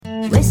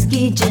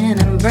whiskey, gin,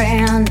 and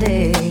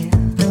brandy.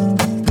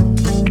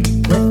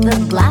 With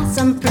the glass,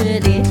 I'm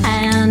pretty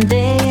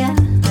handy.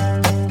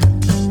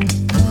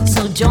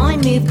 So join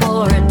me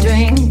for a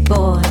drink,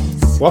 boys.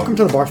 Welcome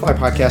to the Barfly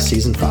Podcast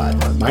Season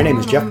 5. My name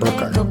is Jeff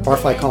Burkhart,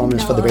 Barfly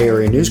columnist for the Bay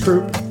Area News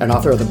Group, and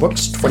author of the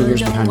books 20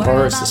 Years Behind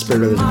Bars, The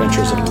Spirit of the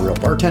Adventures of a Real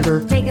Bartender,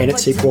 and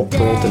its sequel,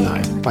 Parole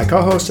Denied. My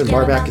co-host and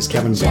barback is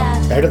Kevin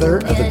Blum, editor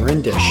of The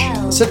Marin Dish.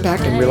 Sit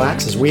back and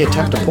relax as we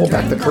attempt to pull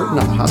back the curtain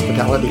on the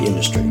hospitality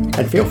industry.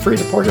 And feel free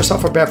to pour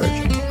yourself a beverage.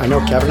 I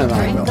know Kevin and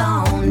I will.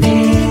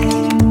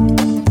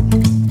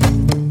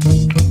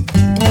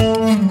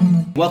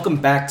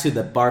 Welcome back to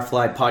the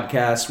Barfly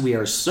Podcast. We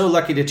are so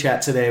lucky to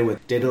chat today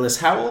with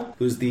Daedalus Howell,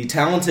 who's the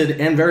talented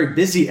and very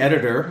busy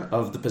editor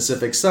of the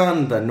Pacific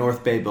Sun, the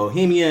North Bay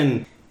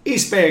Bohemian,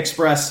 East Bay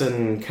Express,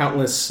 and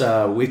countless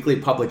weekly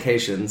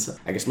publications.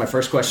 I guess my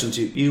first question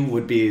to you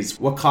would be, is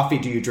what coffee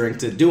do you drink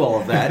to do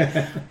all of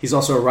that? He's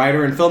also a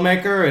writer and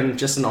filmmaker and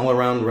just an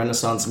all-around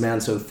Renaissance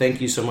man, so thank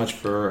you so much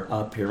for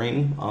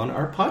appearing on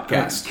our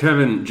podcast.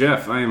 Kevin,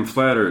 Jeff, I am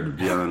flattered,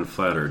 beyond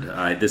flattered.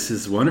 This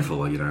is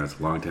wonderful. You know, as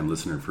a long-time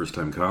listener,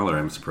 first-time caller,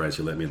 I'm surprised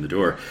you let me in the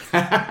door.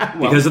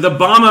 Because of the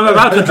bomb I'm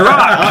about to drop!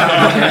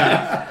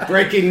 Yeah.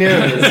 Breaking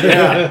news,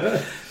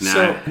 yeah.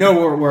 So,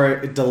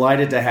 we're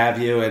delighted to have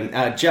you,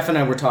 and Jeff and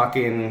I were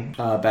talking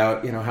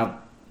about, how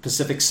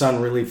Pacific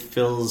Sun really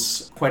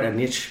fills quite a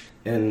niche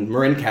in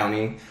Marin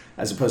County,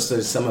 as opposed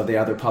to some of the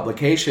other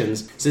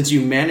publications. Since you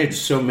manage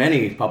so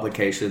many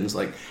publications,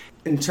 like,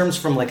 in terms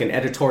from like an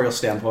editorial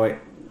standpoint,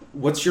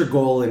 what's your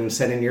goal in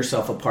setting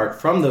yourself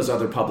apart from those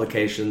other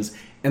publications?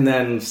 And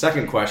then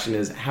second question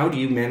is, how do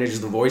you manage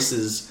the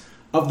voices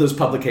of those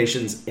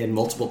publications in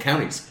multiple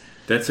counties?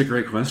 That's a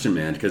great question,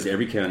 man, because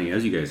every county,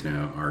 as you guys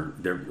know,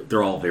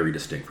 they're all very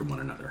distinct from one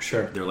another.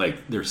 Sure.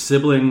 They're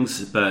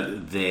siblings,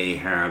 but they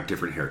have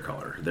different hair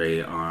color.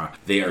 They are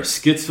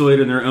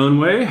schizoid in their own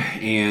way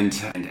and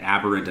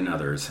aberrant in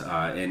others,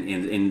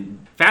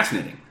 and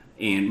fascinating.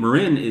 And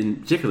Marin in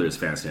particular is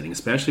fascinating,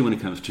 especially when it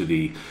comes to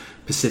the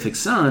Pacific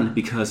Sun,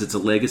 because it's a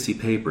legacy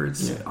paper.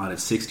 It's on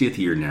its 60th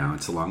year now.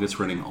 It's the longest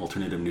running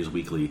alternative news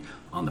weekly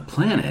on the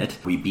planet.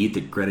 We beat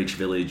the Greenwich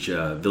Village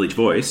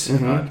Voice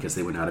because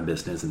they went out of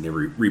business and they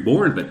were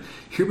reborn. But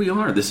here we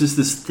are. This is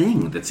this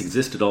thing that's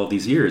existed all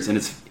these years.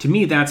 And to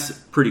me, that's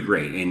pretty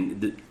great.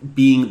 And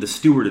being the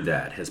steward of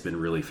that has been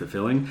really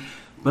fulfilling.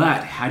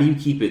 But how do you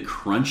keep it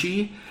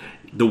crunchy?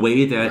 The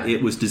way that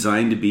it was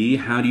designed to be?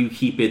 How do you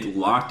keep it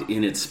locked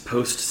in its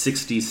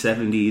post-60s,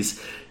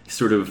 70s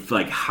sort of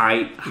like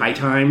high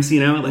times,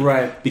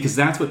 right? Because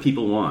that's what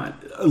people want.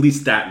 At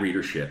least that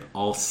readership,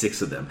 all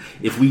 6 of them.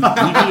 If we deviate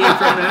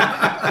from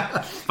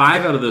that,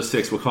 5 out of those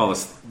 6 will call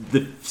us.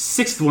 The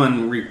 6th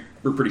one,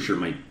 we're pretty sure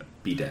might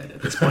be dead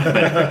at this point.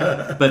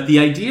 But the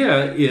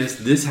idea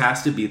is this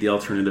has to be the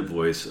alternative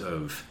voice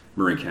of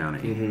Marin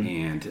County,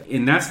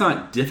 and that's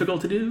not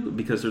difficult to do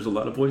because there's a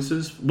lot of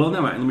voices. Well, no,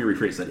 let me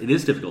rephrase that. It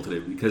is difficult to do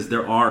because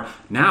there are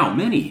now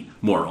many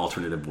more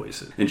alternative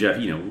voices. And Jeff,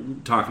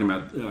 talking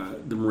about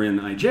the Marin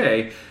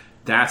IJ,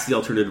 that's the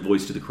alternative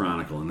voice to the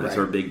Chronicle, and that's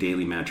our big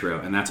daily metro,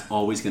 and that's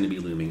always going to be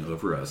looming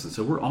over us. And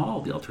so we're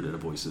all the alternative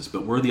voices,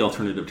 but we're the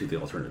alternative to the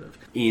alternative.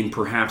 And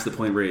perhaps the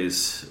Point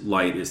Reyes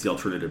light is the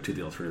alternative to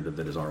the alternative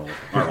that is our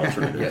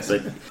alternative. Yes.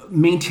 But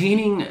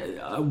maintaining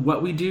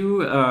what we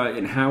do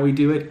and how we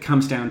do it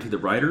comes down to the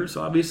writers,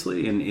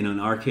 obviously. And in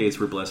our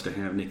case, we're blessed to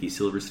have Nikki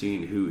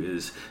Silverstein, who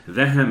is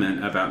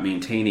vehement about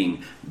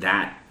maintaining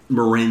that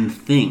Marin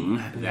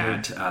thing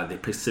that the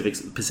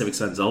Pacific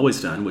Sun's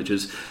always done, which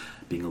is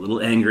being a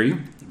little angry,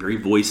 very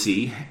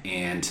voicey,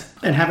 and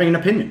having an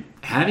opinion.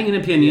 Having an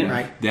opinion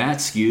that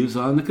skews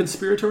on the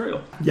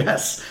conspiratorial.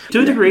 Yes.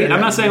 To a degree.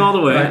 I'm not saying all the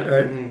way.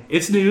 Right.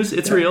 It's news.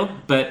 It's real.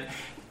 But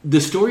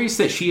the stories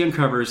that she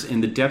uncovers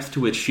and the depth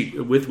into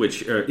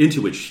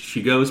which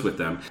she goes with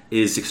them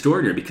is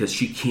extraordinary because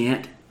she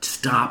can't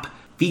stop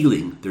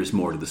feeling there's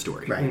more to the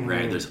story.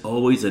 Right. There's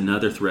always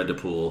another thread to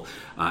pull,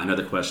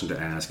 another question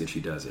to ask, and she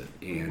does it.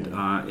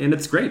 And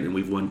it's great. And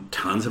we've won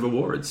tons of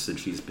awards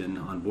since she's been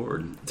on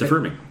board. It's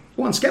affirming.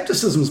 Well, and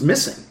skepticism's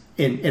missing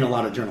in a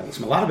lot of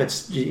journalism. A lot of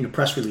it's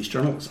press release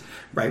journalism,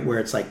 right? Where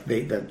it's like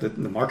the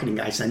marketing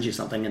guy sends you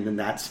something, and then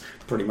that's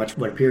pretty much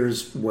what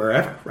appears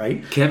wherever,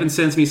 right? Kevin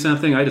sends me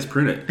something, I just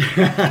print it.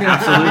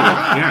 Absolutely.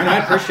 Yeah. And I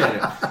appreciate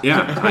it.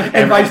 Yeah.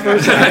 And vice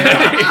versa.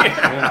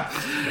 Yeah.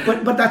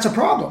 But that's a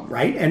problem,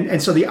 right?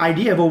 And so the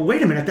idea of, well,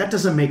 wait a minute, that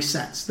doesn't make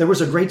sense. There was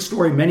a great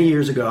story many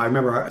years ago. I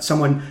remember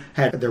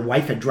their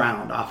wife had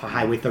drowned off of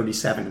Highway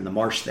 37 in the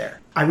marsh there.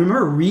 I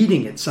remember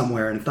reading it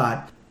somewhere and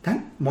thought,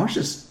 that marsh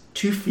is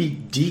 2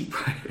 feet deep.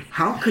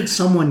 How could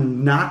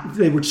someone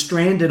they were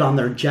stranded on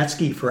their jet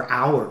ski for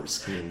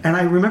hours. And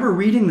I remember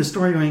reading the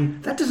story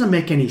going, that doesn't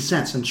make any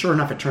sense. And sure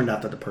enough, it turned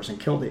out that the person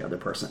killed the other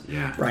person.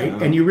 Yeah. Right?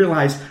 And you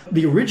realize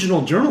the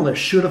original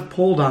journalist should have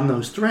pulled on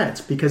those threads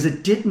because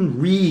it didn't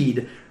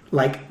read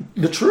like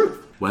the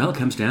truth. Well, it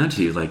comes down to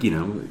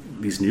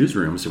these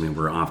newsrooms. I mean,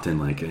 we're often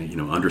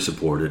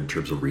undersupported in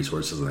terms of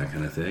resources and that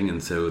kind of thing.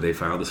 And so they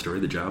file the story,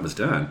 the job is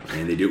done,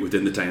 and they do it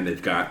within the time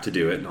they've got to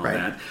do it and all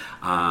that.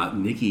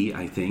 Nikki,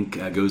 I think,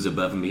 goes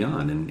above and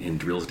beyond and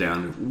drills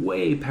down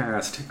way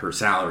past her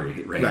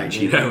salary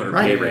range, or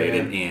pay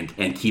rate,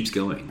 and keeps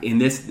going. In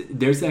this,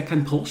 there's that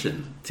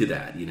compulsion to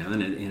that,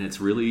 and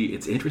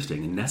it's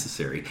interesting and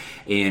necessary.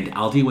 And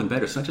I'll do one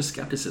better. It's not just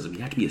skepticism.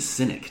 You have to be a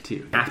cynic too.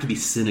 You have to be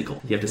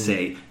cynical. You have to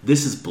say,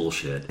 this is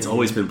bullshit. It's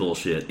always been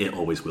bullshit. It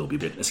always will be.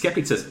 A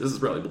skeptic says, this is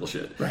probably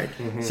bullshit. Right.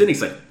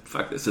 Cynic's like,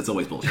 fuck this. It's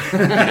always bullshit.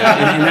 And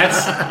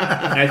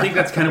I think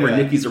that's kind of where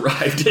Nikki's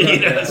arrived.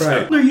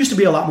 Right. There used to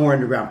be a lot more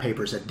underground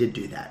papers that did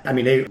do that. I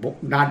mean, they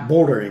not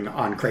bordering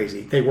on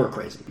crazy. They were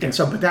crazy. And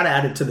so, but that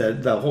added to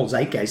the whole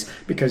zeitgeist,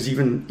 because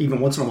even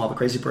once in a while, the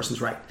crazy person's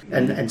right.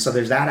 And so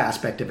there's that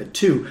aspect of it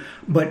too.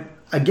 But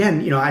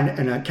again,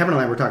 Kevin and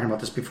I were talking about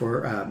this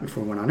before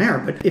we went on air,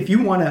 but if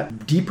you want a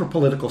deeper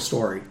political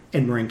story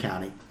in Marin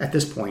County, at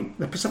this point,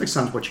 the Pacific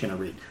Sun's what you're going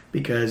to read,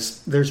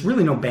 because there's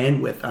really no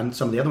bandwidth on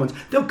some of the other ones.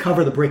 They'll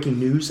cover the breaking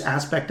news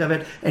aspect of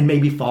it and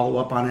maybe follow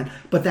up on it,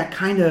 but that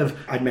kind of,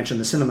 I'd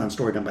mentioned the Cinnamon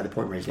story done by the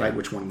Point Reyes Light,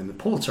 which won them the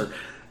Pulitzer.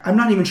 I'm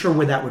not even sure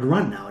where that would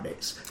run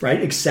nowadays,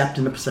 right? Except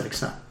in the Pacific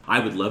Sun. I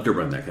would love to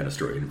run that kind of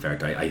story. In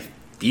fact, I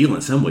feel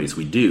in some ways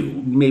we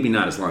do. Maybe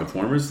not as long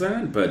form as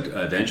that, but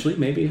eventually,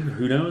 maybe.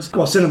 Who knows?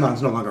 Well,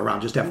 Cinnamon's no longer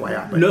around, just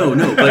FYI. No,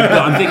 but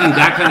I'm thinking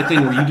that kind of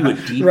thing where you do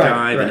a deep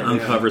dive and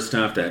uncover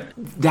stuff.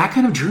 That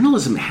kind of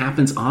journalism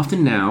happens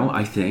often now,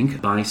 I think,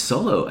 by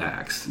solo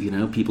acts.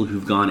 People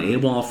who've gone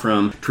AWOL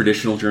from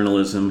traditional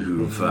journalism,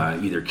 who've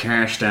either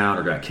cashed out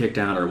or got kicked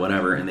out or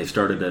whatever, and they've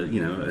started a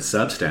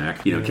Substack.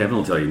 Kevin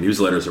will tell you,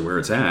 newsletters are where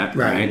it's at,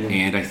 right?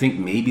 And I think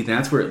maybe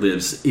that's where it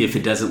lives, if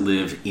it doesn't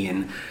live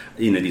in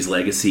these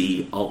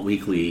legacy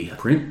alt-weekly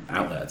print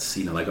outlets,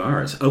 like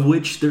ours, of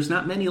which there's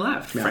not many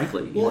left,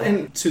 frankly. Well,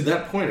 and to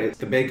that point, it's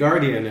the Bay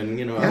Guardian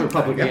and, other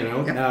public,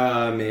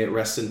 may it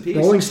rest in peace.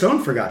 Rolling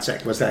Stone, for God's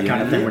sake, was that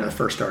kind of thing when it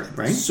first started,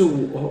 right? So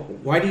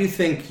why do you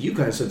think you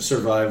guys have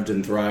survived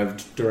and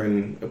thrived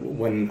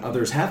when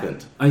others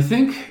haven't? I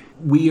think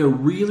we are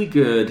really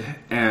good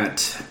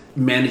at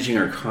managing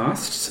our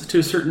costs to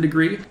a certain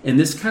degree, and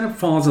this kind of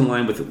falls in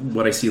line with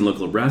what I see in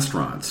local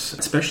restaurants,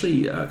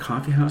 especially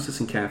coffee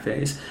houses and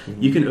cafes.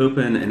 You can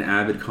open an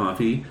Avid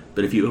coffee,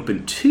 but if you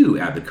open 2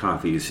 Avid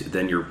coffees,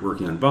 then you're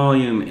working on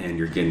volume and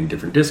you're getting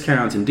different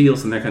discounts and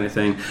deals and that kind of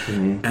thing.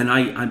 And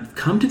I've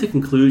come to the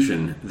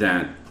conclusion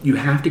that you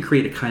have to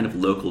create a kind of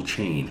local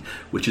chain,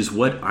 which is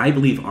what I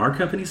believe our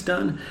company's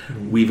done.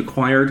 We've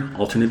acquired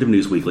alternative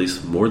news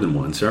weeklies, more than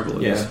one, several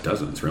of us,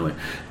 dozens really.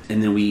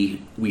 And then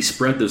we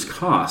spread those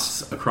costs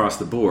across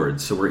the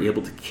board, so we're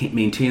able to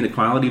maintain the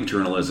quality of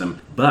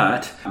journalism,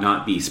 but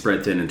not be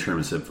spread thin in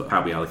terms of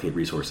how we allocate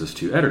resources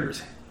to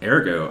editors.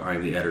 Ergo,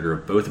 I'm the editor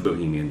of both the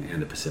Bohemian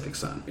and the Pacific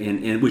Sun,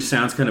 and which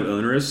sounds kind of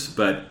onerous,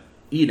 but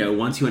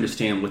once you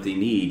understand what they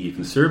need, you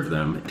can serve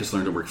them. Just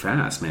learn to work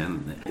fast,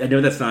 man. I know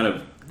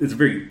it's a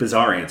very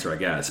bizarre answer, I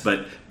guess,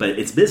 but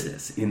it's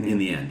business in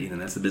the end.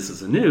 That's the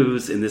business of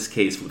news. In this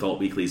case, with alt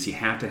weeklies, you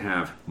have to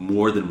have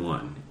more than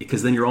one,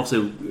 because then you're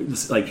also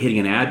like hitting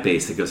an ad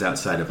base that goes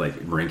outside of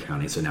like Marin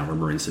County. So now we're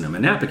Marin, Sonoma,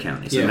 Napa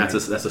County. So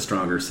that's a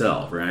stronger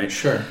sell, right?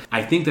 Sure.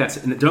 I think that's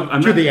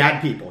the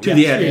ad people.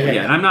 The ad people.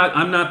 Yeah. And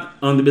I'm not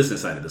on the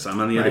business side of this. I'm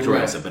on the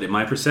editorial side. But in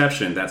my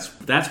perception,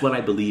 that's what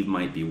I believe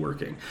might be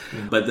working.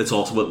 But that's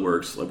also what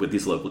works with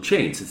these local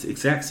chains. It's the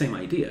exact same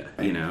idea,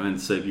 And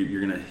so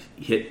you're going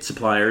to hit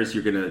suppliers.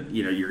 You're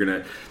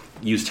gonna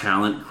use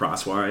talent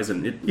crosswise,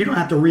 and you don't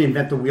have to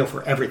reinvent the wheel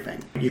for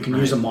everything. You can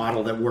use a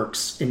model that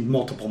works in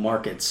multiple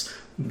markets.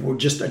 We're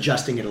just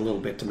adjusting it a little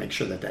bit to make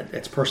sure that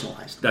it's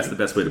personalized. That's the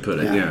best way to put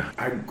it. Yeah.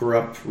 I grew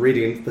up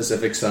reading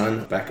Pacific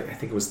Sun back. I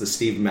think it was the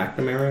Steve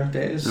McNamara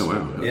days. Oh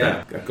wow! Okay.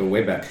 Yeah, I go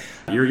way back.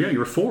 You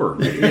were 4.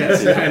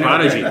 Yes,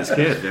 prodigy, this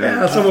kid.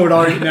 Yeah, someone would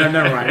already. No,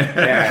 never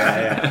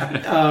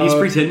mind. He's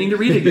pretending to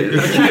read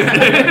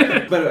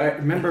again. But I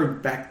remember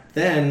back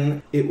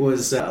then it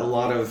was a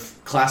lot of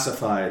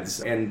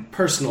classifieds and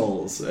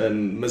personals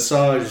and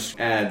massage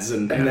ads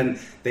and then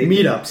they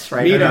meetups,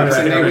 right? Meetups,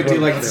 and they would do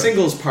like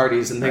singles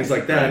parties and things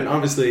like that. And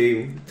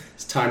obviously,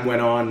 as time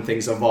went on,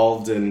 things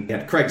evolved, and you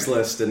had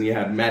Craigslist and you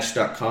had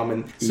Match.com,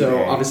 and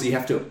so obviously you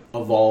have to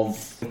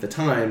evolve with the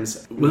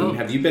times. Well,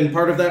 have you been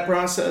part of that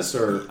process,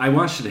 or? I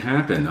watched it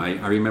happen.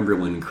 I remember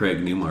when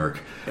Craig Newmark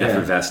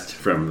effervesced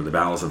from the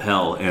bowels of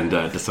hell and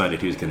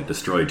decided he was going to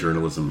destroy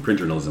journalism, print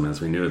journalism as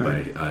we knew it,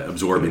 by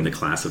absorbing the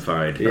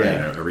classified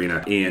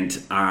arena. And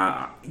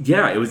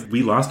it was.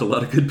 We lost a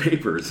lot of good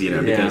papers,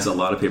 because a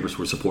lot of papers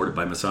were supported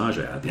by massage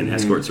ad and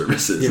escort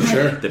services.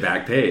 The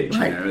back page,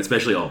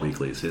 especially alt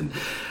weeklies. And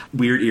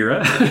weird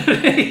era.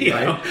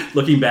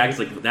 Looking back, it's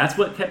like that's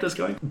what kept us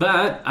going.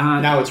 But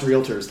now it's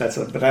realtors That's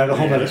a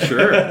whole other.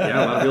 Sure.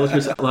 Yeah, a lot of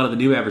realtors. A lot of the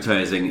new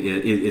advertising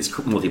is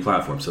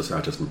multi-platform, so it's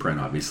not just in print,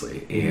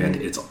 obviously, and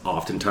it's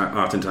often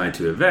tied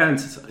to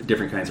events,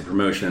 different kinds of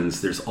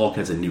promotions. There's all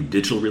kinds of new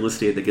digital real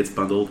estate that gets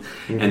bundled,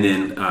 and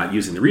then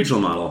using the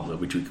regional model,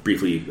 which we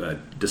briefly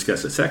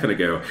discussed a second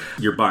ago,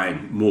 you're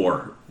buying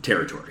more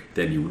territory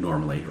than you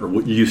normally, or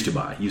what you used to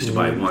buy. You used to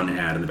buy one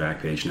ad in the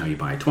back page, now you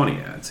buy 20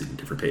 ads in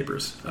different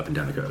papers up and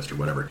down the coast or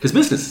whatever. Because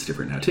business is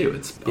different now too.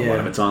 It's a lot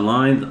of it's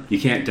online. You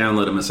can't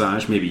download a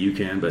massage. Maybe you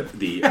can, but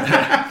the...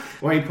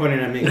 Why are you pointing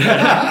at me? What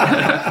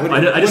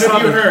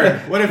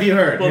have you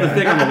heard? Well, the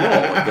thing on the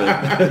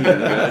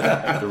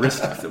wall, the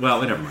wrist...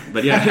 Well, never mind.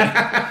 But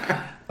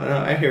yeah...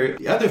 I hear it.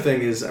 The other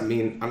thing is, I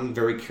mean, I'm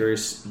very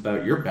curious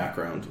about your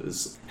background.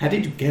 Is how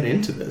did you get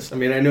into this? I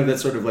mean, I know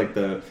that's sort of like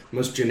the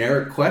most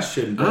generic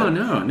question. But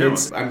no.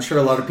 I'm sure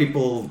a lot of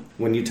people,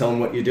 when you tell them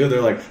what you do, they're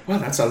like, "Wow,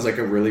 that sounds like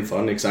a really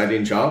fun,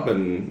 exciting job,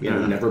 and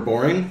never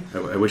boring."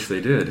 I wish they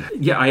did.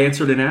 Yeah, I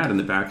answered an ad in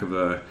the back of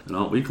an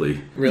alt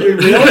weekly.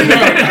 Really?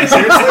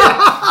 Seriously?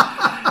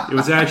 It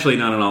was actually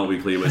not an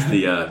alt-weekly. It was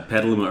the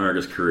Petaluma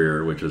Argus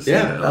Courier, which was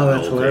that's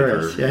old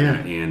hilarious. paper. Yeah.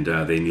 And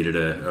they needed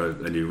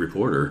a new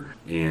reporter.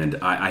 And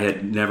I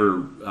had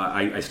never...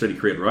 I studied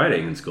creative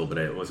writing in school, but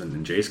I wasn't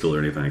in J school or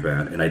anything like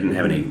that. And I didn't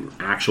have any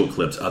actual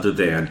clips other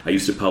than I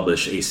used to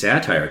publish a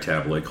satire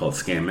tabloid called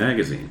Scam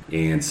Magazine.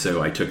 And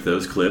so I took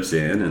those clips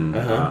in, and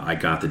I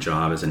got the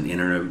job as an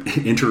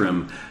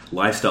interim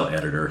lifestyle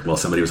editor while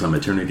somebody was on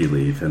maternity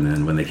leave. And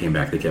then when they came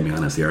back, they kept me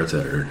on as the arts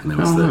editor. And that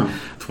was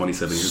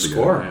 27 years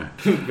ago. Yeah.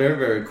 Very,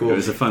 very cool. It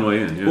was a fun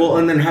way in. Yeah. Well,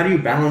 and then how do you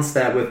balance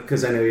that with,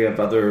 because I know you have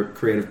other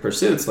creative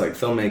pursuits like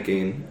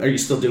filmmaking. Are you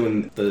still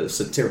doing the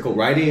satirical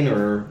writing,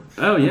 or?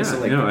 Oh yeah,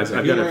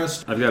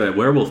 I've got a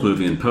werewolf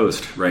movie in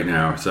post right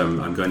now, so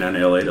I'm going down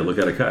to LA to look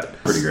at a cut.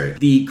 Pretty great.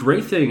 The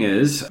great thing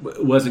is,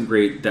 it wasn't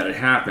great that it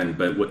happened,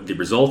 but what the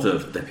result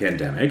of the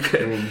pandemic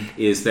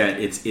is that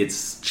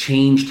it's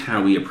changed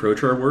how we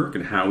approach our work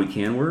and how we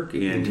can work.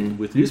 And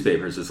with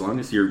newspapers, as long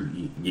as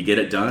you get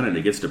it done and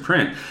it gets to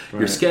print,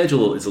 your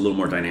schedule is a little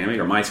more dynamic,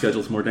 or my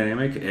schedule is more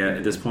dynamic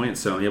at this point,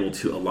 so I'm able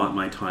to allot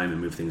my time and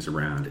move things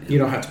around. And you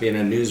don't have to be in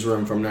a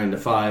newsroom from 9 to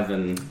 5,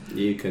 and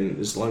you can,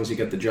 as long as you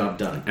get the job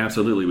done.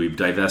 Absolutely. We've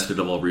divested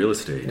of all real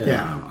estate.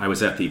 Yeah. I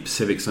was at the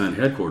Pacific Sun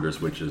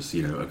headquarters, which is,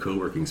 a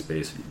co-working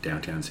space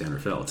downtown Santa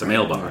Fe. It's a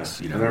mailbox.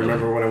 And I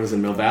remember when I was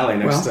in Mill Valley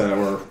next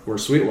to or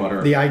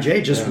Sweetwater. The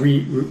IJ just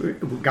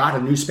got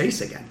a new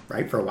space again,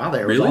 right? For a while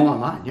there. It was all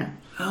online, yeah.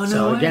 Oh, no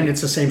So way. Again,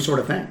 it's the same sort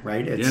of thing,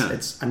 right?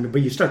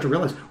 But you start to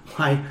realize,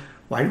 why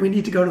do we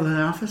need to go to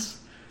the office?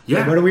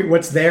 Yeah. Like,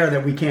 what's there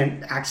that we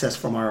can't access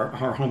from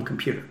our home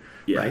computer,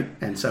 right?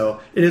 And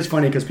so it is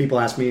funny because people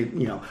ask me,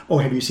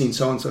 have you seen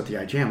so-and-so at the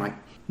IJ? I'm like,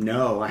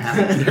 no, I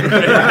haven't.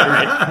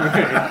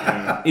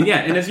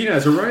 And as you know,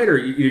 as a writer,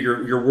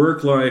 your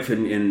work life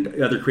and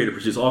other creative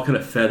pursuits all kind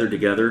of feather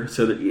together.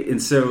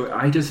 So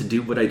I just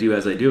do what I do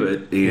as I do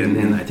it,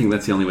 and I think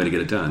that's the only way to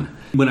get it done.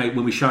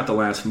 When we shot the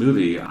last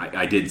movie,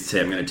 I did say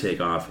I'm going to take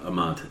off a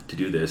month to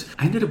do this.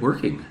 I ended up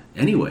working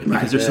anyway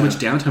because there's so much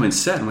downtime in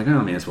set. I'm like,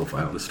 I may as well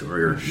file the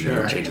story or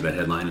change that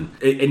headline, and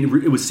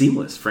it was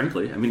seamless.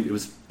 Frankly, I mean,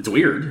 it's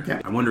weird.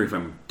 Yeah. I wonder if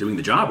I'm doing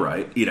the job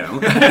right.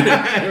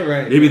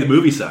 Right. Maybe the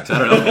movie sucks. I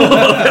don't know.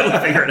 We'll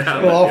figure it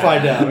out. Well, I'll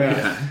find out.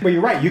 Yeah. Well,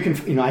 you're right. You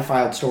can, I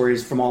filed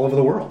stories from all over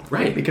the world,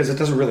 right? Because it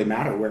doesn't really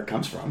matter where it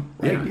comes from,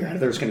 right? Yeah. Your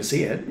editor's going to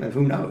see it, and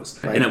who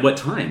knows? Right? And at what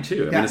time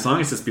too? I mean, as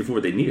long as it's before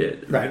they need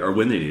it, right, or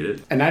when they need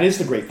it. And that is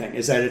the great thing,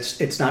 is that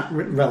it's not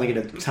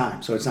relegated to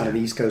time. So it's not an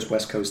East Coast,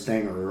 West Coast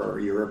thing, or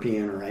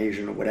European or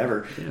Asian or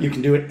whatever. Yeah. You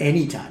can do it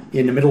anytime.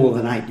 In the middle of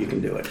the night, you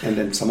can do it, and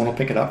then someone will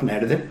pick it up and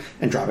edit it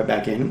and drop it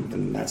back in,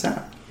 and that's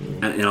that.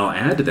 And I'll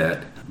add to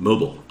that,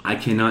 mobile. I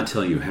cannot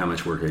tell you how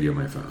much work I do on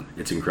my phone.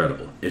 It's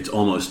incredible. It's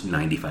almost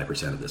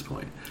 95% at this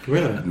point.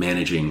 Really?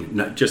 Managing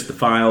not just the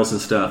files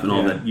and stuff and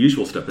all that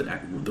usual stuff, but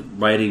the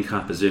writing,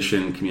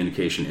 composition,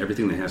 communication,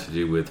 everything that has to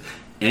do with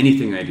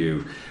anything I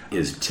do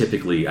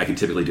I can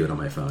typically do it on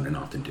my phone, and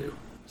often do.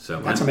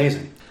 So that's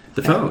amazing.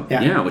 The phone,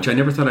 which I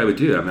never thought I would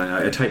do. I mean,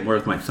 I type more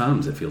with my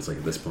thumbs, it feels like,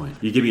 at this point.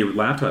 You give me a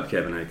laptop,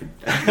 Kevin, I could...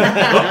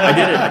 I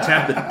did it. I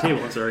tapped the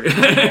table. I'm sorry.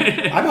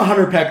 I'm a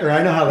hunter pecker.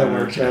 I know how that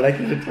works, right?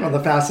 It's one of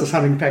the fastest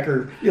hunting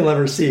pecker you'll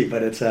ever see,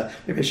 but it's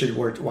maybe I should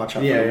watch out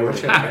for it.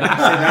 Watch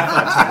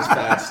out.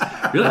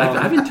 Fast. Really,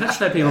 I haven't touched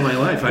typing all my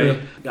life.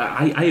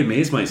 I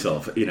amaze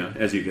myself,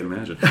 as you can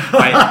imagine.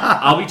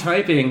 I'll be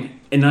typing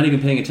and not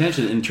even paying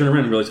attention, and turn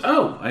around and realize,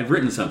 I've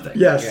written something.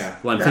 Yes. Yeah.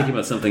 Well, I'm thinking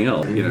about something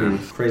else.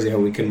 Crazy how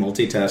we can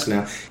multitask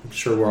now. I'm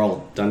sure we're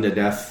all done to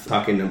death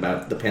talking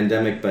about the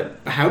pandemic,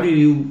 but how do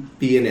you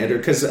be an editor?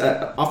 Because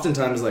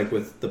oftentimes, like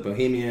with the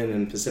Bohemian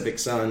and Pacific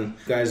Sun,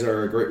 you guys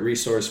are a great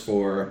resource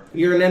for...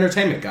 You're an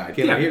entertainment guide.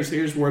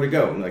 Here's where to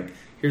go. Like,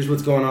 here's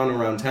what's going on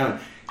around town.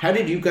 How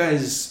did you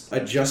guys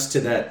adjust to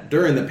that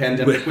during the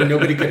pandemic when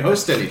nobody could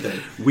host anything?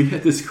 We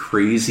had this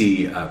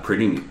crazy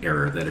printing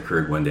error that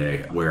occurred one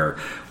day where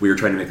we were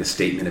trying to make a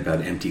statement about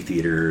empty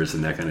theaters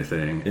and that kind of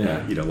thing,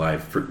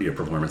 live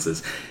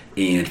performances.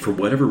 And for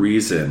whatever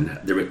reason,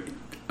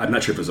 I'm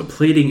not sure if it was a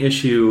plating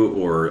issue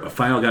or a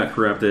file got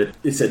corrupted.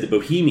 It said the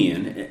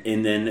Bohemian,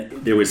 and then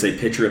there was a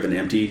picture of an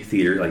empty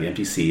theater, like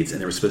empty seats, and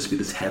there was supposed to be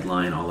this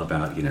headline all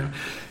about,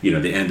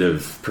 the end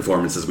of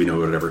performances, we know,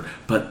 whatever.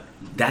 But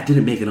that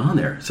didn't make it on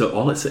there. So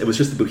it was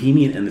just the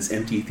Bohemian and this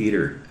empty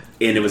theater.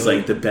 And it was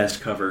like the best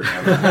cover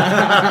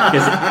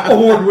ever.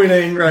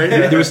 Award-winning, right?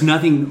 There was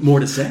nothing more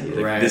to say.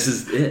 Like, right. This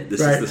is it. This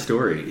is the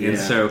story. And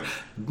so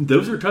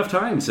those were tough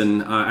times.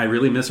 And I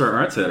really miss our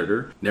arts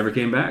editor. Never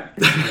came back.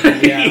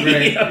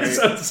 Right.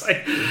 So it's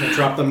like,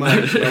 drop the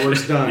mic. That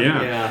was done.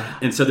 Yeah.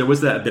 And so there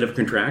was that bit of a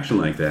contraction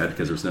like that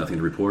because there was nothing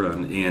to report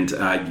on.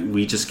 And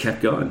we just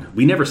kept going.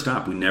 We never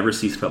stopped. We never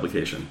ceased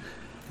publication.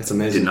 That's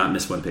amazing. Did not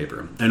miss one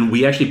paper. And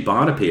we actually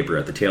bought a paper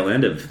at the tail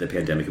end of the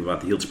pandemic. We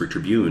bought the Healdsburg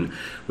Tribune,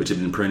 which had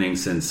been printing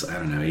since,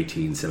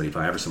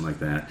 1875 or something like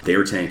that. They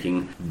were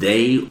tanking.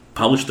 They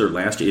published their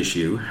last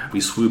issue. We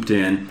swooped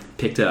in,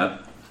 picked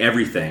up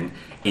everything,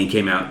 and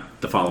came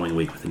out the following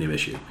week with a new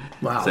issue.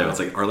 Wow. So it's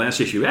like our last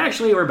issue.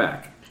 Actually, we're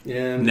back.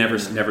 Yeah. Never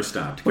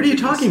stopped. What are you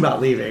talking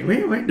about leaving?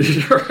 Wait.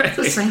 It's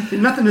the same.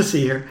 Nothing to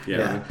see here.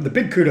 Yeah. The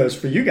big kudos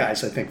for you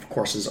guys, I think, of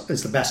course,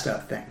 is the best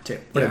of thing, too.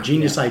 What a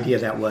genius idea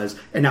that was.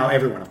 And now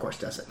everyone, of course,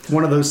 does it. It's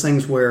one of those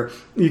things where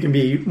you can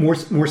be more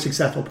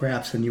successful,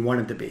 perhaps, than you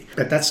wanted to be.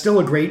 But that's still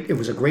it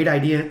was a great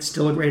idea. It's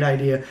still a great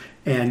idea.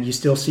 And you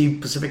still see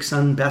Pacific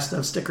Sun best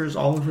of stickers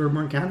all over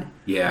Marin County.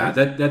 Yeah,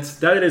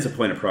 that is a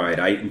point of pride.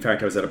 In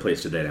fact, I was at a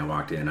place today and I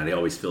walked in and I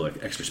always feel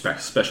like extra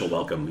special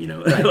welcome,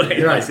 Right. Like,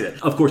 Right. I see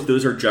that. Of course,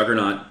 those are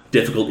juggernaut,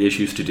 difficult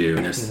issues to do.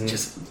 And there's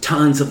just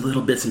tons of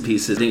little bits and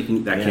pieces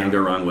that can go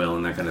wrong well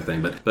and that kind of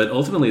thing. But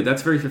ultimately,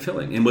 that's very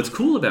fulfilling. And what's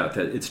cool about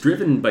that, it's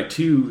driven by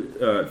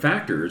two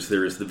factors.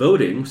 There's the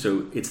voting,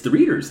 so it's the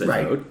readers that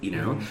vote,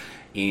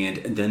 And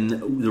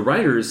then the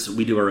writers,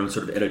 we do our own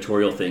sort of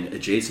editorial thing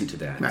adjacent to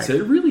that. Right. So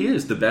it really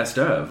is the best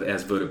of,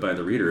 as voted by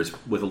the readers,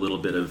 with a little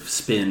bit of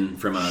spin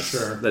from us.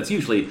 Sure. That's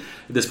usually, at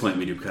this point,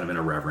 we do kind of an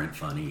irreverent,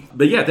 funny.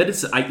 But yeah, that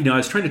is, I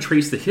was trying to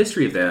trace the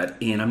history of that,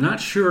 and I'm not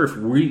sure if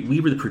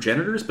we were the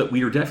progenitors, but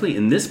we were definitely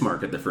in this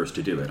market the first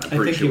to do it. I'm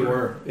pretty sure. You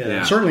were.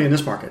 Yeah. Certainly in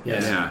this market,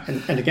 yes. Yeah.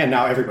 And again,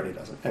 now everybody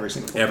does it. Every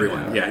single one.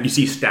 Everyone, yeah. And you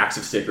see stacks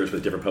of stickers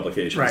with different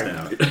publications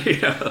now.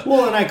 Yeah.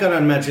 Well, and I gotta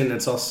imagine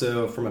it's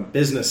also from a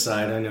business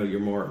side. I know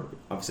you're more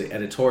obviously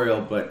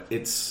editorial, but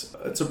it's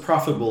a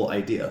profitable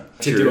idea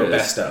to do a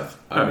best of.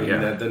 I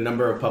mean, the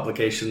number of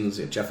publications,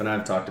 Jeff and I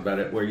have talked about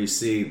it, where you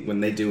see when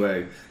they do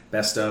a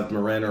best of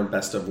Marin or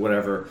best of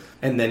whatever,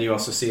 and then you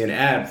also see an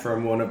ad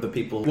from one of the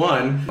people who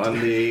won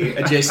on the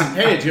adjacent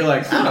page. You're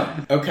like,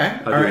 oh, okay,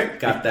 all right,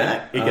 got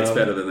that. It gets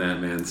better than that,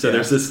 man. So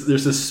there's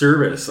this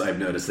service I've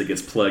noticed that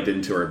gets plugged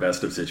into our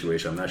best of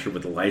situation. I'm not sure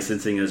what the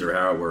licensing is or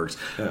how it works,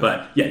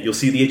 but you'll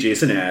see the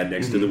adjacent ad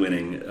next to the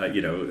winning,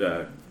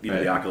 the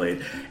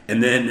accolade,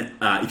 and then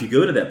if you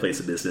go to that place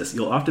of business,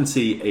 you'll often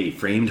see a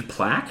framed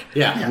plaque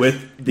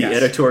with the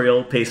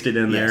editorial pasted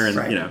in there,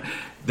 and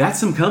that's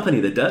some company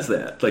that does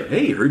that. Like,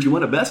 hey, heard you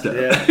won a best of.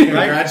 Yeah.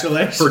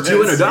 Congratulations. For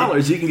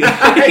 $200, you can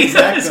get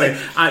exactly.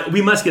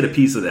 We must get a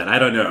piece of that. I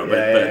don't know.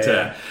 But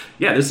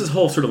there's this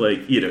whole sort of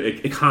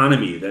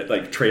economy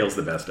that trails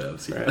the best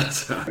of. Right.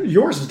 So.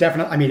 Yours is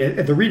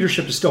definitely, the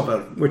readership is still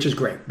voting, which is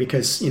great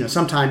because,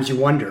 sometimes you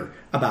wonder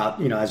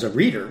about, as a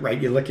reader, right?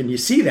 You look and you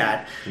see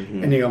that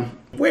and you go,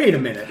 wait a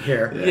minute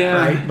here.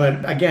 Right?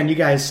 But again, you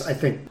guys, I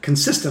think,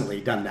 consistently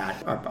done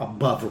that, are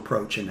above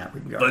reproach in that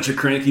regard. Bunch of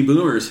cranky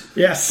boomers.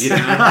 Yes. They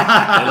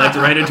like to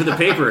write into the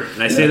paper.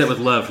 And I say that with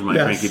love for my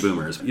cranky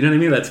boomers. You know what I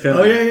mean? That's kind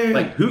of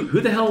like, who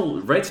the hell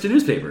writes to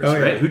newspapers,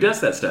 right? Who does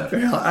that stuff?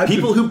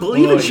 People who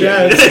believe in shit.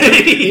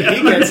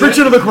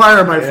 Preaching to the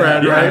choir, my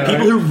friend, right?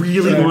 People who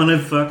really want to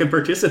fucking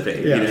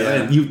participate.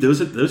 And those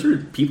are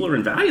people who are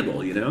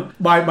invaluable,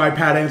 My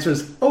pat answer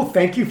is,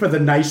 thank you for the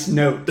nice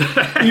note.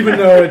 Even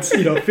though it's,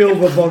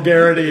 filled with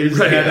vulgarities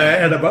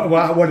and about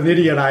what an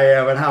idiot I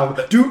am and how,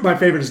 my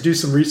favorite is do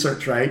some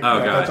research, right? Oh,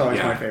 God. That's always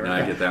my favorite. No,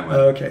 I get that one.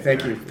 Okay,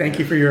 thank you. Thank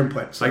you for your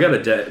input. So. I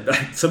got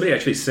somebody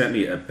actually sent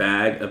me a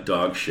bag of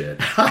dog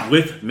shit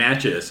with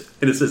matches,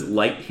 and it says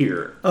light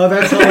here. Oh,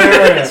 that's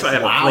hilarious. So I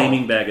have a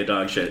flaming bag of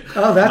dog shit.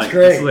 Oh, that's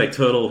great. It's like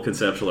total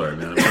conceptual art,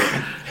 man.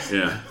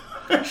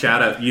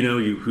 Shout out,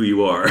 who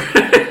you are.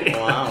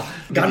 Wow.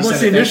 God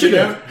bless the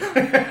initiative.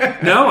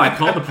 No, I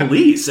called the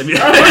police. I mean,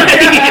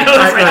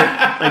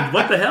 like,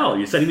 what the hell?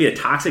 You're sending me a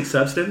toxic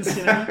substance?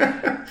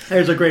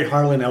 There's a great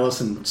Harlan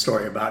Ellison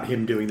story about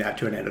him doing that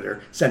to an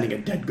editor, sending a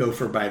dead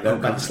gopher by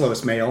the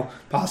slowest mail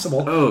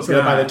possible. So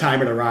that by the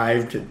time it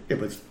arrived, it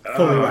was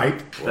fully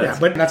ripe.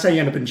 But that's how you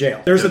end up in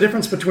jail. There's a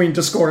difference between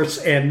discourse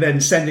and then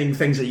sending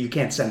things that you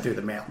can't send through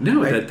the mail.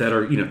 No, right? that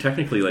are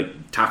technically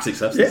like toxic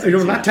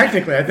substances. Not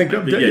technically. I think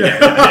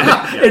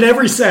in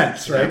every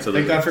sense, right?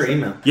 Absolutely. Thank God for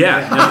email.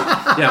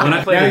 When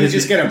I play now you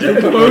just get a poop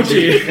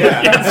emoji.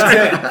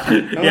 That's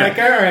it. I'm like,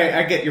 all right,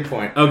 I get your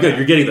point. Oh, good,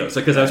 you're getting those.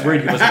 Because I was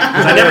worried because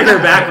I never hear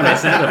back when I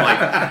send them.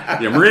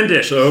 Like, Marin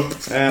dish.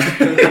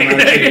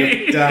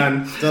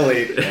 Done.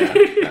 Delete.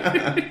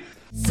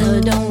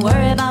 So don't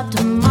worry about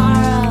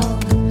tomorrow.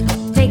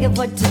 Take it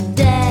for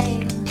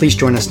today. Please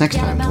join us next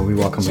time when we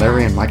welcome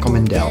Larry and Michael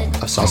Mindell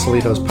of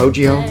Sausalito's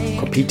Poggio,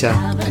 Copita,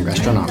 and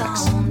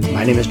Gastronomics.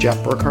 My name is Jeff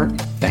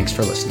Burkhart. Thanks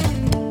for listening.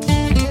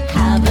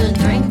 Have a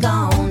drink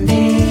on